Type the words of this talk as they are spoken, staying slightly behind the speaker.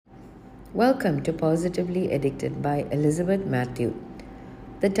Welcome to Positively Addicted by Elizabeth Matthew.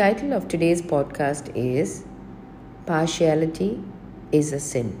 The title of today's podcast is Partiality is a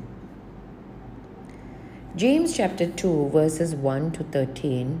Sin. James chapter 2 verses 1 to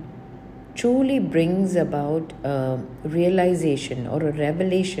 13 truly brings about a realization or a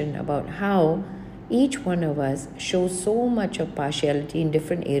revelation about how each one of us shows so much of partiality in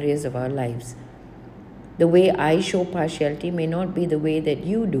different areas of our lives. The way I show partiality may not be the way that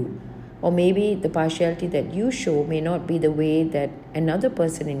you do. Or maybe the partiality that you show may not be the way that another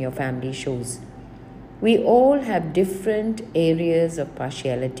person in your family shows. We all have different areas of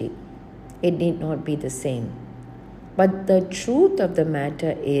partiality. It need not be the same. But the truth of the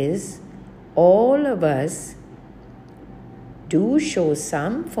matter is, all of us do show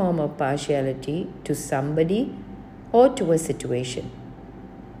some form of partiality to somebody or to a situation.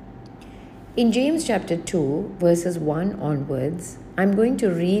 In James chapter 2, verses 1 onwards, I'm going to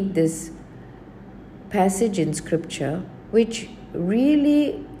read this passage in scripture which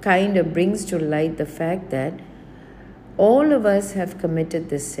really kind of brings to light the fact that all of us have committed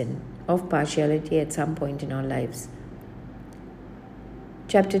this sin of partiality at some point in our lives.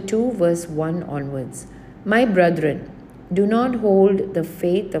 Chapter 2, verse 1 onwards. My brethren, do not hold the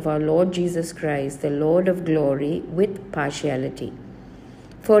faith of our Lord Jesus Christ, the Lord of glory, with partiality.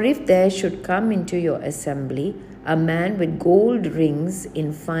 For if there should come into your assembly a man with gold rings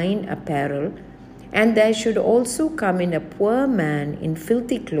in fine apparel, and there should also come in a poor man in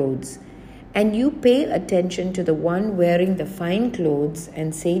filthy clothes, and you pay attention to the one wearing the fine clothes,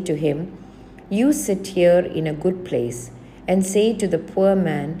 and say to him, you sit here in a good place, and say to the poor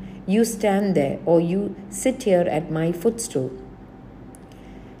man, you stand there, or you sit here at my footstool.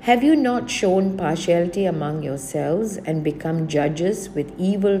 Have you not shown partiality among yourselves and become judges with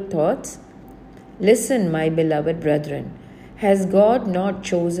evil thoughts? Listen, my beloved brethren, has God not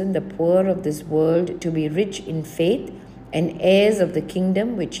chosen the poor of this world to be rich in faith and heirs of the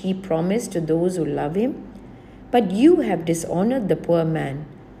kingdom which he promised to those who love him? But you have dishonored the poor man.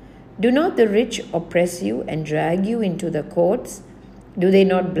 Do not the rich oppress you and drag you into the courts? Do they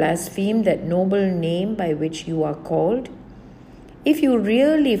not blaspheme that noble name by which you are called? If you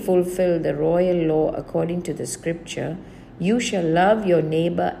really fulfill the royal law according to the scripture, you shall love your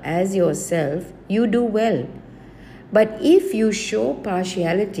neighbor as yourself, you do well. But if you show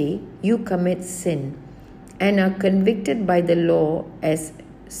partiality, you commit sin and are convicted by the law as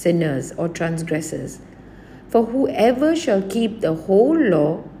sinners or transgressors. For whoever shall keep the whole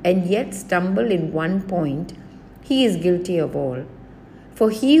law and yet stumble in one point, he is guilty of all. For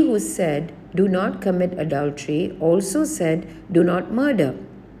he who said, do not commit adultery, also said, do not murder.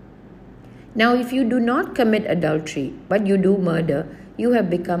 Now, if you do not commit adultery, but you do murder, you have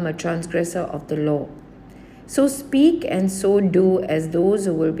become a transgressor of the law. So speak and so do as those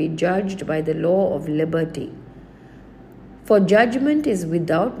who will be judged by the law of liberty. For judgment is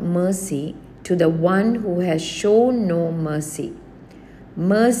without mercy to the one who has shown no mercy.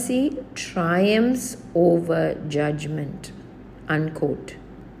 Mercy triumphs over judgment. Unquote.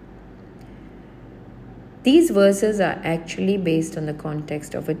 These verses are actually based on the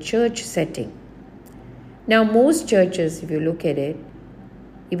context of a church setting. Now, most churches, if you look at it,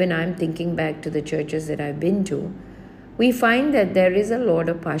 even I'm thinking back to the churches that I've been to, we find that there is a lot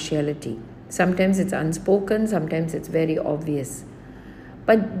of partiality. Sometimes it's unspoken, sometimes it's very obvious.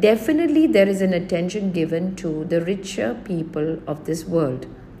 But definitely there is an attention given to the richer people of this world.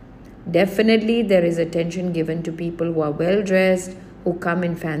 Definitely there is attention given to people who are well-dressed, who come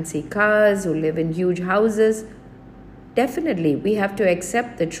in fancy cars, who live in huge houses. Definitely, we have to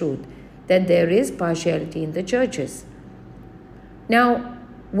accept the truth that there is partiality in the churches. Now,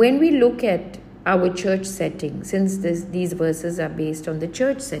 when we look at our church setting, since these verses are based on the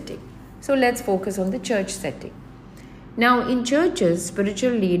church setting, so let's focus on the church setting. Now, in churches,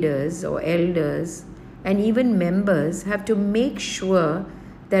 spiritual leaders or elders and even members have to make sure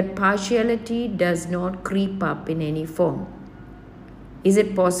that partiality does not creep up in any form. Is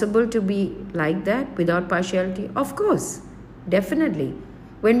it possible to be like that without partiality? Of course, definitely.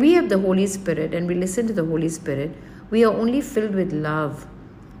 When we have the Holy Spirit and we listen to the Holy Spirit, we are only filled with love,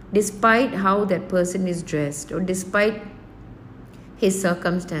 despite how that person is dressed or despite his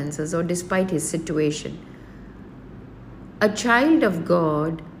circumstances or despite his situation. A child of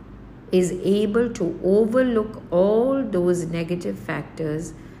God is able to overlook all those negative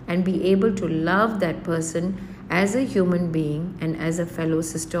factors and be able to love that person as a human being and as a fellow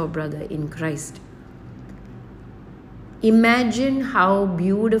sister or brother in Christ. Imagine how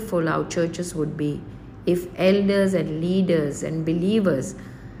beautiful our churches would be if elders and leaders and believers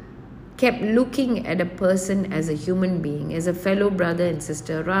kept looking at a person as a human being, as a fellow brother and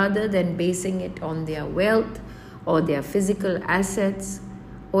sister, rather than basing it on their wealth or their physical assets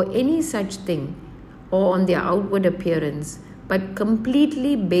or any such thing, or on their outward appearance, but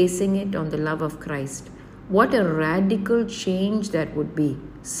completely basing it on the love of Christ. What a radical change that would be.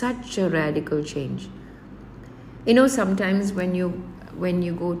 Such a radical change. Sometimes when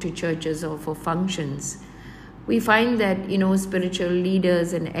you go to churches or for functions, we find that, spiritual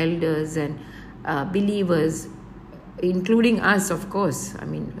leaders and elders and believers, including us, of course,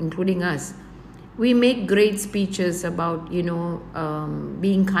 including us, we make great speeches about,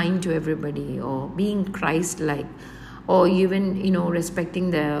 being kind to everybody, or being Christ-like, or even, respecting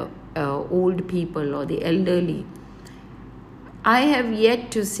the old people or the elderly. I have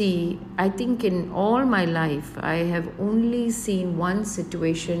yet to see, I think in all my life, I have only seen one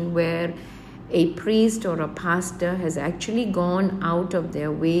situation where a priest or a pastor has actually gone out of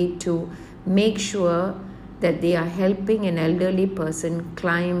their way to make sure that they are helping an elderly person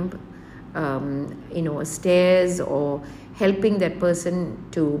climb, stairs, or helping that person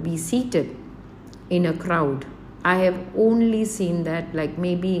to be seated in a crowd. I have only seen that like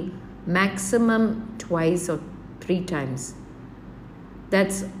maybe maximum twice or 3 times.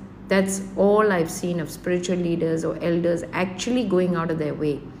 That's all I've seen of spiritual leaders or elders actually going out of their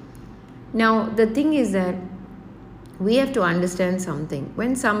way. Now, the thing is that we have to understand something.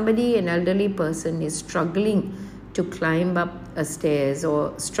 When somebody, an elderly person, is struggling to climb up a stairs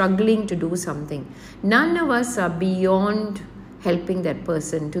or struggling to do something, none of us are beyond helping that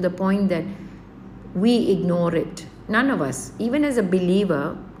person to the point that we ignore it. None of us. Even as a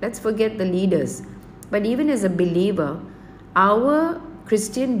believer, let's forget the leaders, but even as a believer, our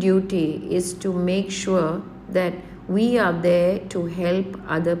Christian duty is to make sure that we are there to help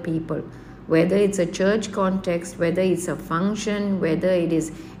other people, whether it's a church context, whether it's a function, whether it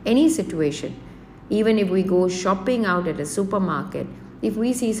is any situation. Even if we go shopping out at a supermarket, if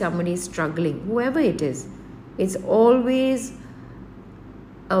we see somebody struggling, whoever it is, it's always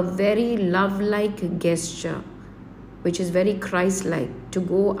a very love-like gesture, which is very Christ-like, to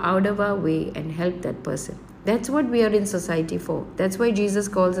go out of our way and help that person. That's what we are in society for. That's why Jesus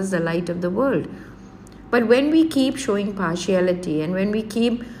calls us the light of the world. But when we keep showing partiality, and when we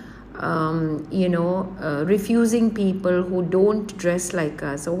keep refusing people who don't dress like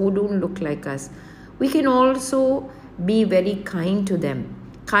us or who don't look like us, we can also be very kind to them.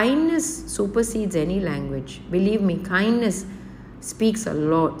 Kindness supersedes any language. Believe me, kindness speaks a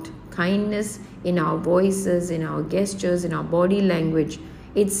lot. Kindness in our voices, in our gestures, in our body language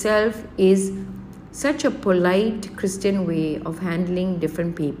itself is such a polite Christian way of handling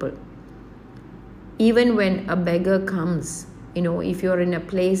different people. Even when a beggar comes, if you're in a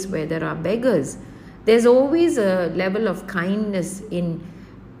place where there are beggars, there's always a level of kindness in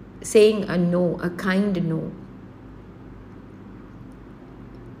saying a no, a kind no.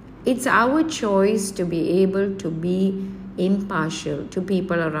 It's our choice to be able to be impartial to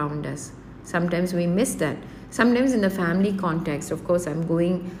people around us. Sometimes we miss that. Sometimes in the family context, of course, I'm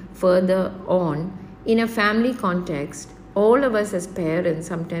going further on. In a family context, all of us as parents,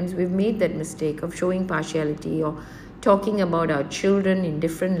 sometimes we've made that mistake of showing partiality or talking about our children in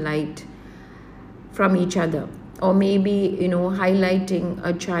different light from each other, or maybe highlighting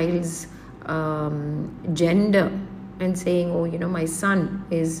a child's gender and saying, my son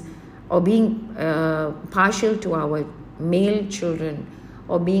is, or being partial to our male children,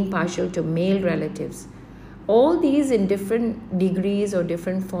 or being partial to male relatives. All these in different degrees or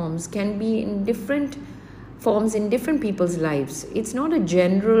different forms can be in different forms in different people's lives. It's not a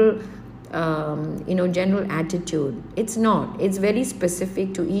general attitude. It's not. It's very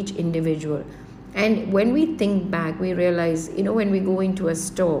specific to each individual. And when we think back, we realize, when we go into a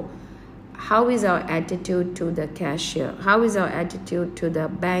store, how is our attitude to the cashier? How is our attitude to the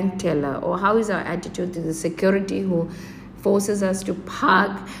bank teller? Or how is our attitude to the security who forces us to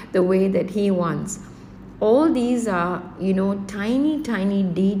park the way that he wants? All these are, tiny, tiny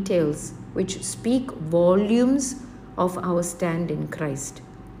details which speak volumes of our stand in Christ.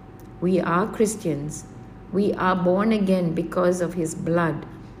 We are Christians. We are born again because of His blood.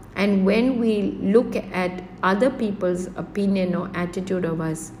 And when we look at other people's opinion or attitude of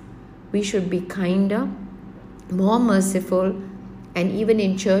us, we should be kinder, more merciful. And even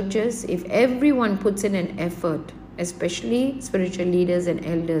in churches, if everyone puts in an effort, especially spiritual leaders and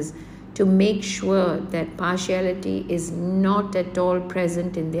elders, to make sure that partiality is not at all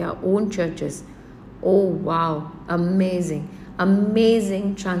present in their own churches. Oh wow, amazing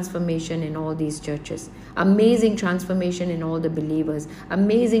transformation in all these churches, amazing transformation in all the believers,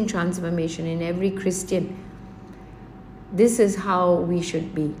 amazing transformation in every Christian. This is how we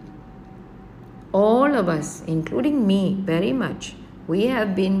should be. All of us, including me very much, we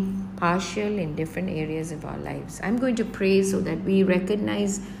have been partial in different areas of our lives. I'm going to pray so that we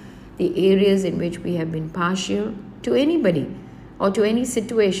recognize the areas in which we have been partial to anybody or to any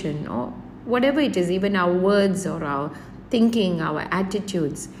situation or whatever it is, even our words or our thinking, our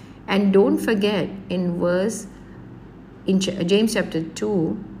attitudes. And don't forget in James chapter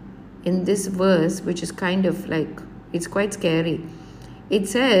 2, in this verse, which is kind of like, it's quite scary. It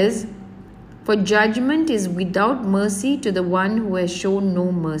says, "For judgment is without mercy to the one who has shown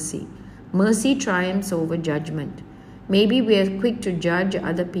no mercy. Mercy triumphs over judgment." Maybe we are quick to judge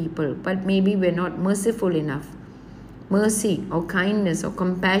other people, but maybe we're not merciful enough. Mercy or kindness or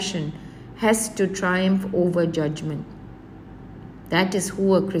compassion has to triumph over judgment. That is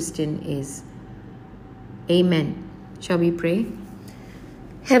who a Christian is. Amen. Shall we pray?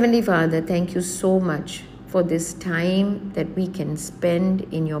 Heavenly Father, thank you so much for this time that we can spend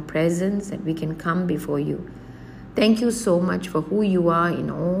in your presence, that we can come before you. Thank you so much for who you are in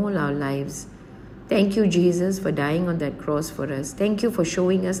all our lives. Thank you, Jesus, for dying on that cross for us. Thank you for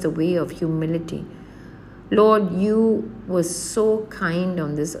showing us the way of humility. Lord, you were so kind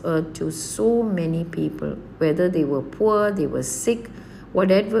on this earth to so many people, whether they were poor, they were sick,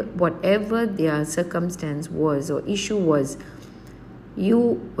 whatever their circumstance was or issue was,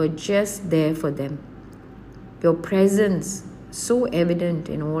 you were just there for them. Your presence so evident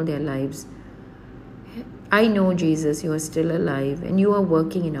in all their lives. I know, Jesus, you are still alive and you are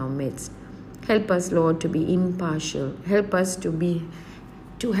working in our midst. Help us, Lord, to be impartial. Help us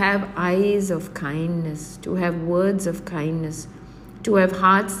to have eyes of kindness, to have words of kindness, to have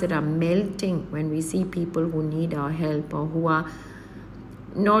hearts that are melting when we see people who need our help or who are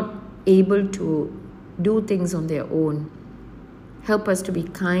not able to do things on their own. Help us to be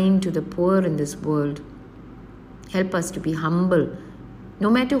kind to the poor in this world. Help us to be humble, no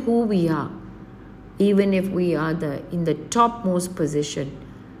matter who we are, even if we are in the topmost position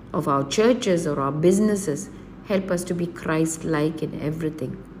of our churches or our businesses. Help us to be Christ-like in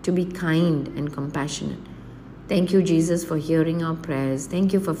everything, to be kind and compassionate. Thank you, Jesus, for hearing our prayers.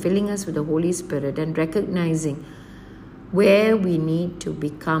 Thank you for filling us with the Holy Spirit and recognizing where we need to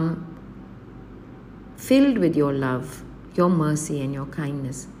become filled with your love, your mercy, and your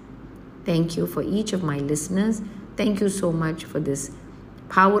kindness. Thank you for each of my listeners. Thank you so much for this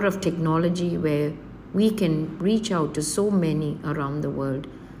power of technology where we can reach out to so many around the world.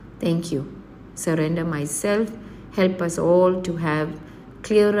 Thank you. Surrender myself. Help us all to have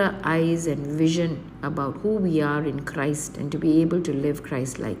clearer eyes and vision about who we are in Christ and to be able to live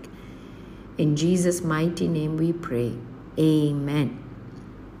Christ-like. In Jesus' mighty name we pray. Amen.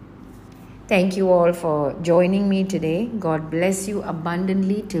 Thank you all for joining me today. God bless you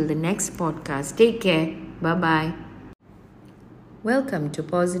abundantly till the next podcast. Take care. Bye-bye. Welcome to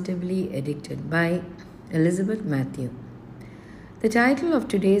Positively Addicted by Elizabeth Matthew. The title of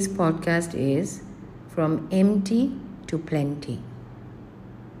today's podcast is From Empty to Plenty.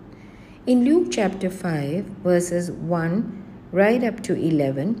 In Luke chapter 5, verses 1 right up to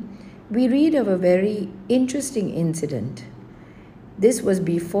 11, we read of a very interesting incident. This was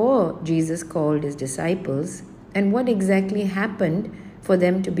before Jesus called his disciples and what exactly happened for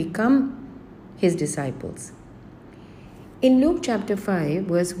them to become his disciples. In Luke chapter 5,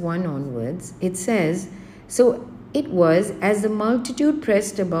 verse 1 onwards, it says, "So it was as the multitude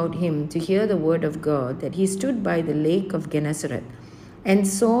pressed about him to hear the word of God that he stood by the lake of Gennesaret and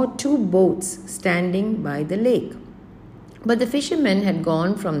saw two boats standing by the lake. But the fishermen had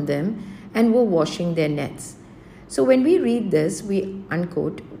gone from them and were washing their nets." So when we read this, we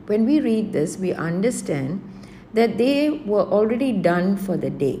understand that they were already done for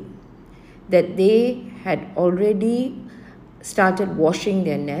the day, that they had already started washing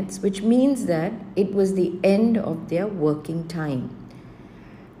their nets, which means that it was the end of their working time.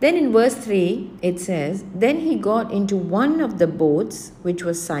 Then in verse 3, it says, "Then he got into one of the boats, which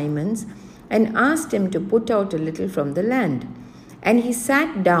was Simon's, and asked him to put out a little from the land. And he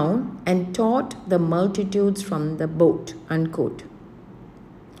sat down and taught the multitudes from the boat." Unquote.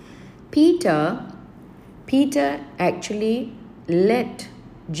 Peter actually let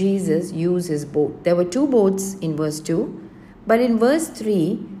Jesus use his boat. There were two boats in verse 2, but in verse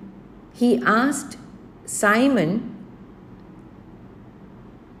 3, he asked Simon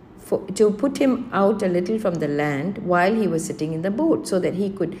to put him out a little from the land while he was sitting in the boat so that he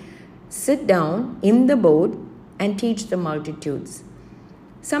could sit down in the boat and teach the multitudes.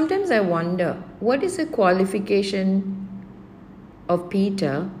 Sometimes I wonder, what is the qualification of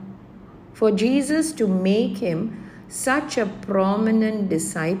Peter for Jesus to make him such a prominent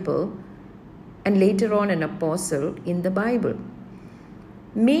disciple and later on an apostle in the Bible?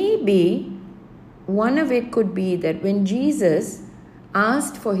 Maybe one of it could be that when Jesus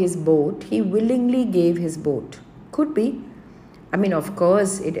asked for his boat, he willingly gave his boat. Could be. I mean, of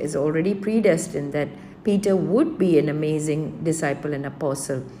course, it is already predestined that Peter would be an amazing disciple and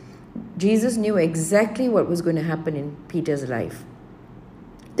apostle. Jesus knew exactly what was going to happen in Peter's life.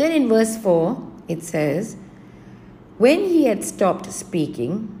 Then in verse 4, it says, when he had stopped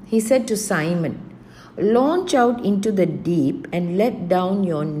speaking, he said to Simon, launch out into the deep and let down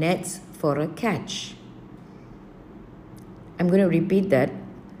your nets for a catch. I'm going to repeat that.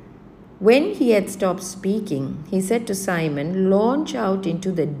 When he had stopped speaking, he said to Simon, launch out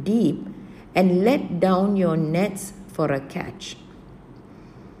into the deep and let down your nets for a catch.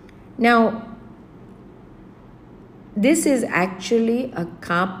 Now, this is actually a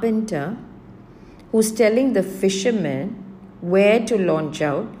carpenter who's telling the fishermen where to launch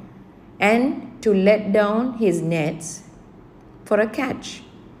out and to let down his nets for a catch.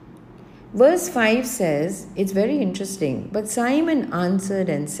 Verse 5 says, it's very interesting, but Simon answered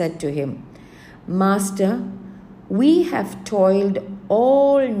and said to him, Master, we have toiled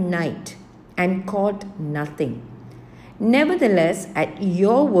all night and caught nothing. Nevertheless, at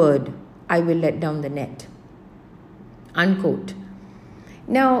your word, I will let down the net. Unquote.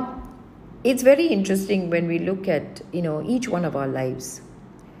 Now, it's very interesting when we look at, each one of our lives.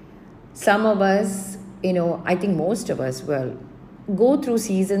 Some of us, I think most of us will go through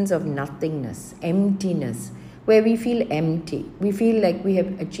seasons of nothingness, emptiness, where we feel empty. We feel like we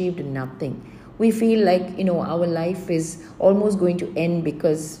have achieved nothing. We feel like, our life is almost going to end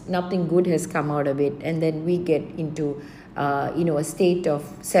because nothing good has come out of it. And then we get into, a state of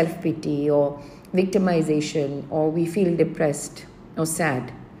self-pity or victimization, or we feel depressed or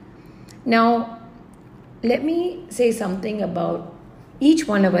sad. Now, let me say something about each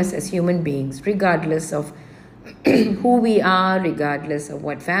one of us as human beings, regardless of who we are, regardless of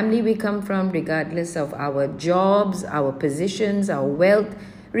what family we come from, regardless of our jobs, our positions, our wealth,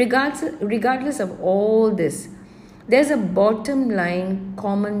 regardless of all this. There's a bottom line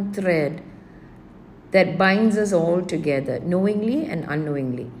common thread that binds us all together, knowingly and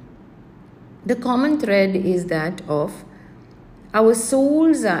unknowingly. The common thread is that of our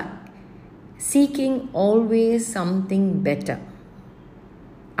souls are seeking always something better.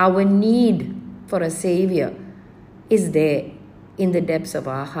 Our need for a savior is there in the depths of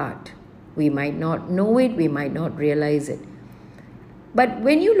our heart. We might not know it, we might not realize it. But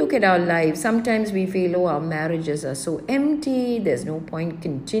when you look at our lives, sometimes we feel, our marriages are so empty, there's no point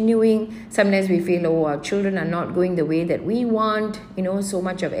continuing. Sometimes we feel, our children are not going the way that we want, so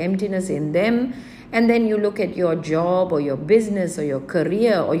much of emptiness in them. And then you look at your job or your business or your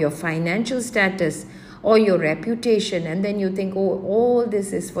career or your financial status or your reputation, and then you think, all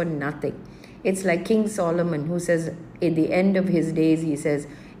this is for nothing. It's like King Solomon, who says at the end of his days, he says,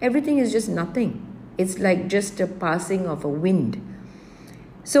 everything is just nothing. It's like just a passing of a wind.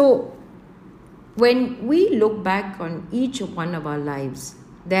 So when we look back on each one of our lives,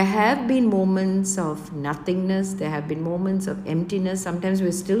 there have been moments of nothingness, there have been moments of emptiness. Sometimes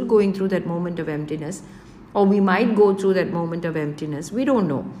we're still going through that moment of emptiness, or we might go through that moment of emptiness. We don't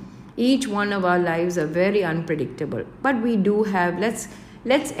know. Each one of our lives are very unpredictable, but we do have, let's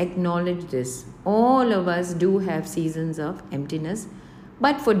acknowledge this. All of us do have seasons of emptiness,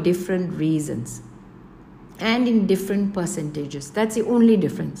 but for different reasons and in different percentages. That's the only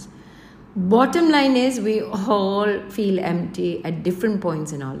difference. Bottom line is, we all feel empty at different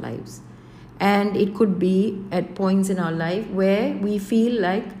points in our lives. And it could be at points in our life where we feel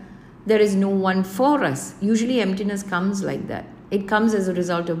like there is no one for us. Usually emptiness comes like that. It comes as a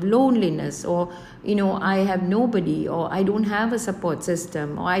result of loneliness, or, I have nobody, or I don't have a support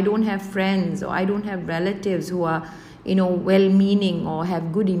system, or I don't have friends, or I don't have relatives who are, well-meaning or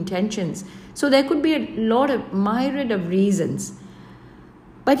have good intentions. So there could be a myriad of reasons.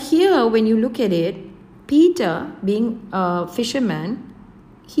 But here, when you look at it, Peter, being a fisherman,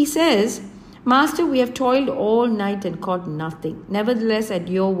 he says, Master, we have toiled all night and caught nothing. Nevertheless, at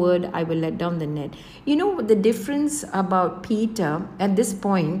your word, I will let down the net. The difference about Peter at this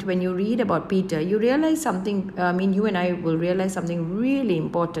point, when you read about Peter, you realize something, you and I will realize something really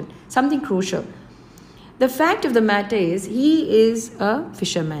important, something crucial. The fact of the matter is, he is a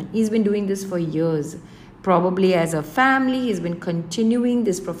fisherman. He's been doing this for years. Probably as a family, he's been continuing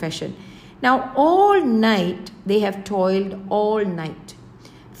this profession. Now, all night, they have toiled all night.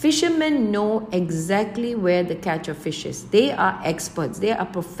 Fishermen know exactly where the catch of fish is. They are experts. They are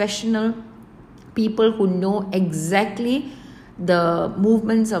professional people who know exactly the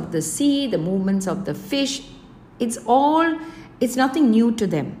movements of the sea, the movements of the fish. It's nothing new to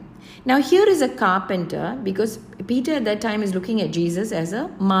them. Now, here is a carpenter, because Peter at that time is looking at Jesus as a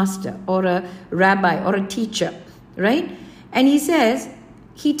master or a rabbi or a teacher, right? And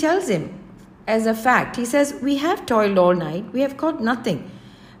he tells him as a fact, he says, we have toiled all night, we have caught nothing.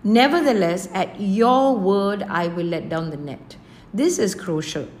 Nevertheless, at your word, I will let down the net. This is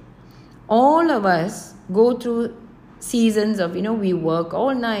crucial. All of us go through seasons of, we work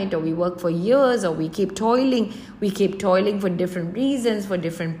all night, or we work for years, or we keep toiling. We keep toiling for different reasons, for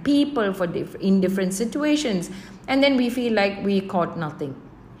different people, in different situations. And then we feel like we caught nothing.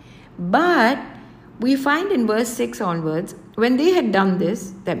 But we find in verse 6 onwards, when they had done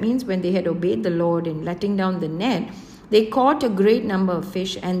this, that means when they had obeyed the Lord in letting down the net, they caught a great number of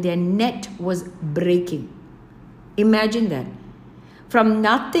fish and their net was breaking. Imagine that. From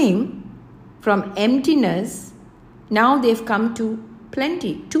nothing, from emptiness, now they've come to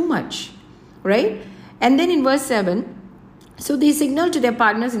plenty, too much, right? And then in verse 7, so they signaled to their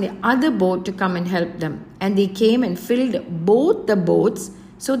partners in the other boat to come and help them. And they came and filled both the boats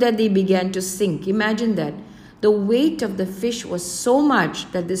so that they began to sink. Imagine that. The weight of the fish was so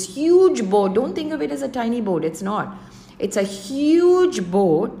much that this huge boat, don't think of it as a tiny boat, it's not. It's a huge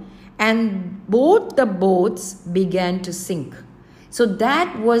boat, and both the boats began to sink. So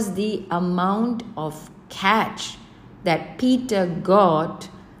that was the amount of catch that Peter got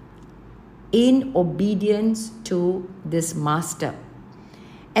in obedience to this master.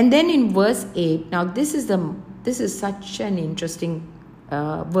 And then in verse 8, now this is such an interesting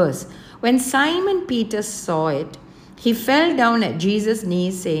verse. When Simon Peter saw it, he fell down at Jesus'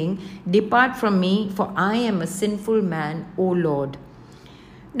 knees, saying, "Depart from me, for I am a sinful man, O Lord."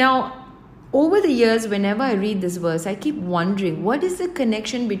 Now, over the years, whenever I read this verse, I keep wondering, what is the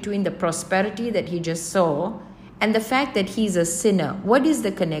connection between the prosperity that he just saw and the fact that he's a sinner? What is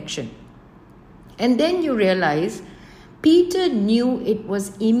the connection? And then you realize Peter knew it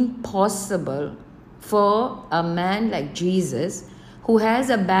was impossible for a man like Jesus, who has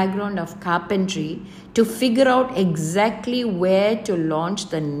a background of carpentry, to figure out exactly where to launch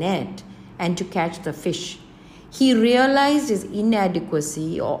the net and to catch the fish. He realized his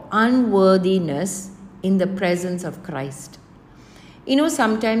inadequacy or unworthiness in the presence of Christ.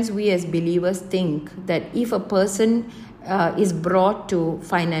 Sometimes we as believers think that if a person is brought to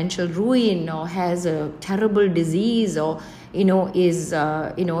financial ruin or has a terrible disease, or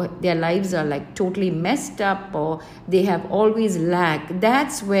their lives are like totally messed up, or they have always lack,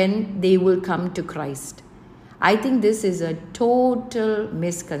 that's when they will come to Christ. I think this is a total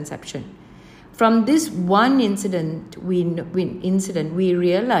misconception. From this one incident, we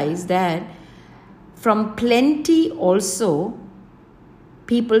realize that from plenty also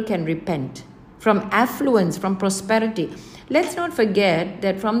people can repent. From affluence, from prosperity. Let's not forget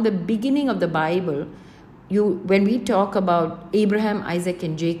that from the beginning of the Bible, when we talk about Abraham, Isaac,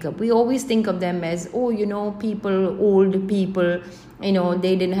 and Jacob, we always think of them as, people, old people,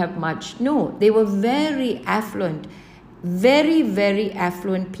 they didn't have much. No, they were very affluent, very, very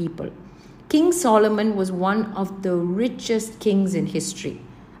affluent people. King Solomon was one of the richest kings in history.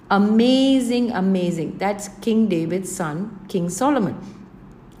 Amazing, amazing. That's King David's son, King Solomon.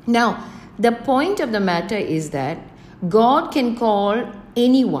 Now, the point of the matter is that God can call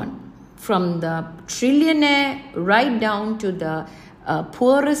anyone, from the trillionaire right down to the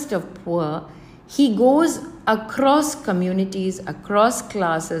poorest of poor. He goes across communities, across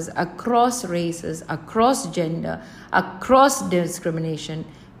classes, across races, across gender, across discrimination,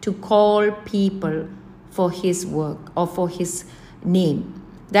 to call people for his work or for his name.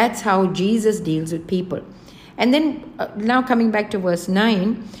 That's how Jesus deals with people. And then now coming back to verse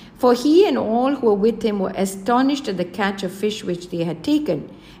 9, for he and all who were with him were astonished at the catch of fish which they had taken.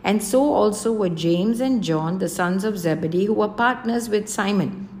 And so also were James and John, the sons of Zebedee, who were partners with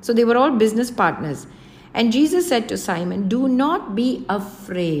Simon. So they were all business partners. And Jesus said to Simon, "Do not be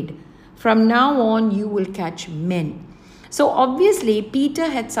afraid. From now on you will catch men." So obviously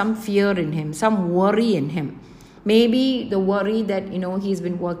Peter had some fear in him, some worry in him. Maybe the worry that, he's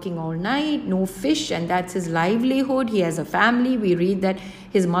been working all night, no fish, and that's his livelihood. He has a family. We read that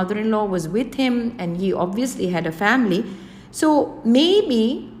his mother-in-law was with him, and he obviously had a family. So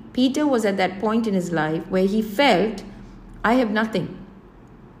maybe Peter was at that point in his life where he felt, I have nothing.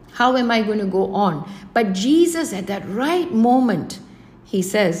 How am I going to go on? But Jesus, at that right moment, he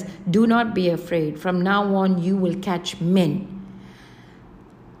says, "Do not be afraid. From now on, you will catch men."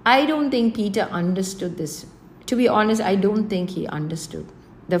 I don't think Peter understood this. To be honest, I don't think he understood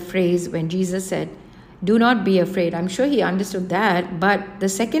the phrase when Jesus said, "Do not be afraid." I'm sure he understood that, but the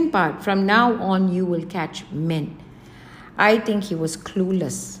second part, "From now on you will catch men," I think he was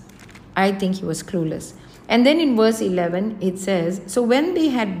clueless. And then in verse 11, it says, so when they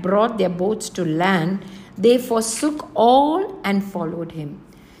had brought their boats to land, they forsook all and followed him.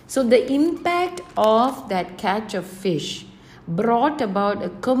 So the impact of that catch of fish brought about a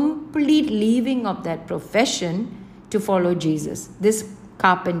complete leaving of that profession to follow Jesus. This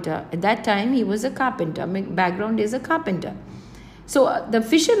carpenter, at that time he was a carpenter, my background is a carpenter. So the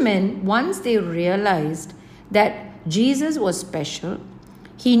fishermen, once they realized that Jesus was special,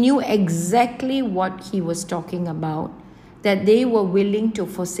 he knew exactly what he was talking about, that they were willing to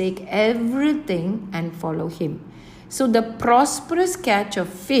forsake everything and follow him. So the prosperous catch of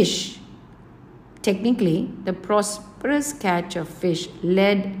fish, technically, the prosperous catch of fish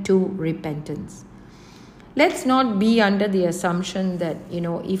led to repentance. Let's not be under the assumption that,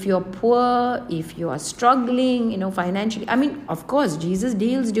 if you're poor, if you are struggling, financially. I mean, of course, Jesus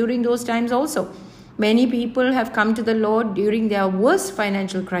deals during those times also. Many people have come to the Lord during their worst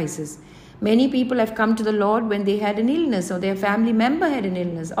financial crisis. Many people have come to the Lord when they had an illness or their family member had an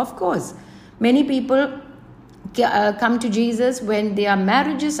illness. Of course, many people come to Jesus when their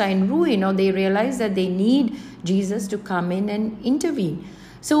marriages are in ruin or they realize that they need Jesus to come in and intervene.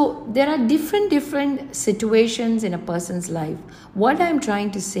 So there are different situations in a person's life. What I'm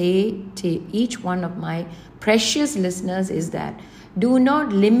trying to say to each one of my precious listeners is that do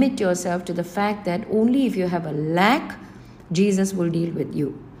not limit yourself to the fact that only if you have a lack, Jesus will deal with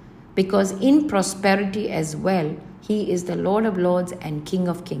you. Because in prosperity as well, he is the Lord of Lords and King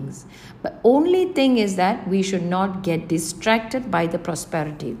of Kings. But only thing is that we should not get distracted by the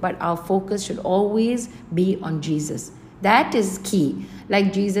prosperity, but our focus should always be on Jesus. That is key.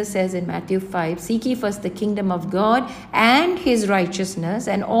 Like Jesus says in Matthew 5, seek ye first the kingdom of God and his righteousness,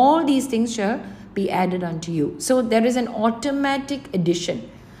 and all these things shall be added unto you. So there is an automatic addition.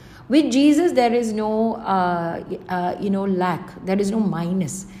 With Jesus, there is no lack. There is no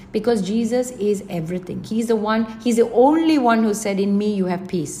minus, because Jesus is everything. He's the only one who said, in me you have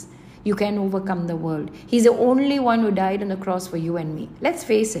peace. You can overcome the world. He's the only one who died on the cross for you and me. Let's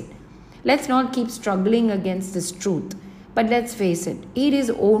face it. Let's not keep struggling against this truth. But let's face it. It is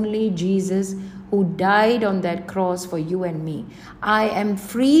only Jesus who died on that cross for you and me. I am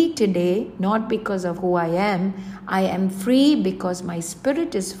free today, not because of who I am. I am free because my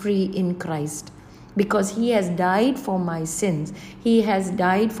spirit is free in Christ. Because he has died for my sins. He has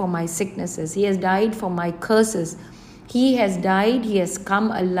died for my sicknesses. He has died for my curses. He has died. He has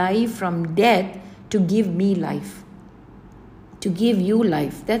come alive from death to give me life. To give you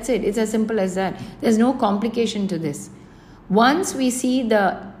life. That's it. It's as simple as that. There's no complication to this. Once we see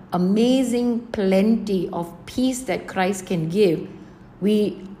the amazing plenty of peace that Christ can give,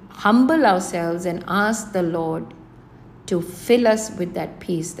 we humble ourselves and ask the Lord to fill us with that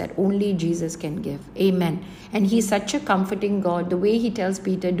peace that only Jesus can give. Amen. And he's such a comforting God. The way he tells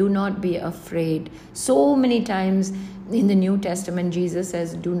Peter, do not be afraid. So many times in the New Testament, Jesus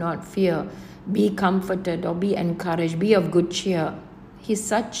says, do not fear. Be comforted or be encouraged. Be of good cheer. He's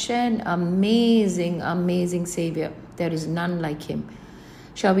such an amazing, amazing Savior. There is none like him.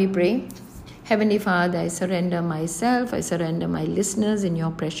 Shall we pray? Heavenly Father, I surrender myself. I surrender my listeners in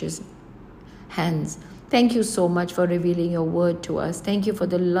your precious hands. Thank you so much for revealing your word to us. Thank you for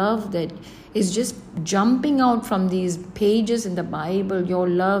the love that is just jumping out from these pages in the Bible. Your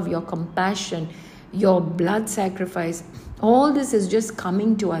love, your compassion, your blood sacrifice. All this is just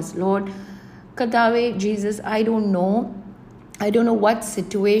coming to us, Lord. Katawe, Jesus, I don't know what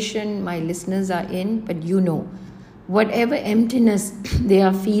situation my listeners are in, but you know. Whatever emptiness they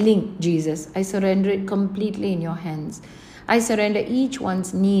are feeling, Jesus, I surrender it completely in your hands. I surrender each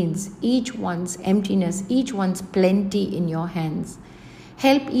one's needs, each one's emptiness, each one's plenty in your hands.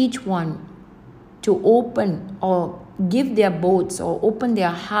 Help each one to open or give their boats or open their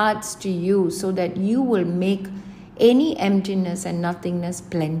hearts to you so that you will make any emptiness and nothingness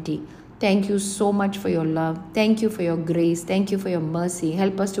plenty. Thank you so much for your love. Thank you for your grace. Thank you for your mercy.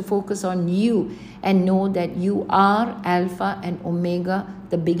 Help us to focus on you and know that you are Alpha and Omega,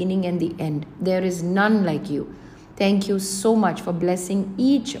 the beginning and the end. There is none like you. Thank you so much for blessing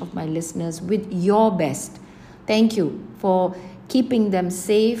each of my listeners with your best. Thank you for keeping them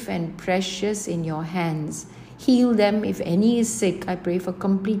safe and precious in your hands. Heal them. If any is sick, I pray for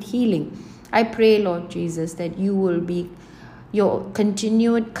complete healing. I pray, Lord Jesus, that your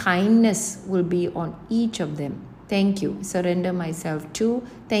continued kindness will be on each of them. Thank you. Surrender myself too.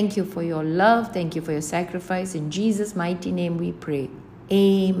 Thank you for your love. Thank you for your sacrifice. In Jesus' mighty name we pray.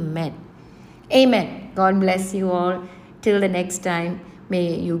 Amen. Amen. God bless you all. Till the next time,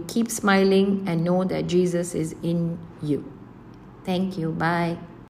 may you keep smiling and know that Jesus is in you. Thank you. Bye.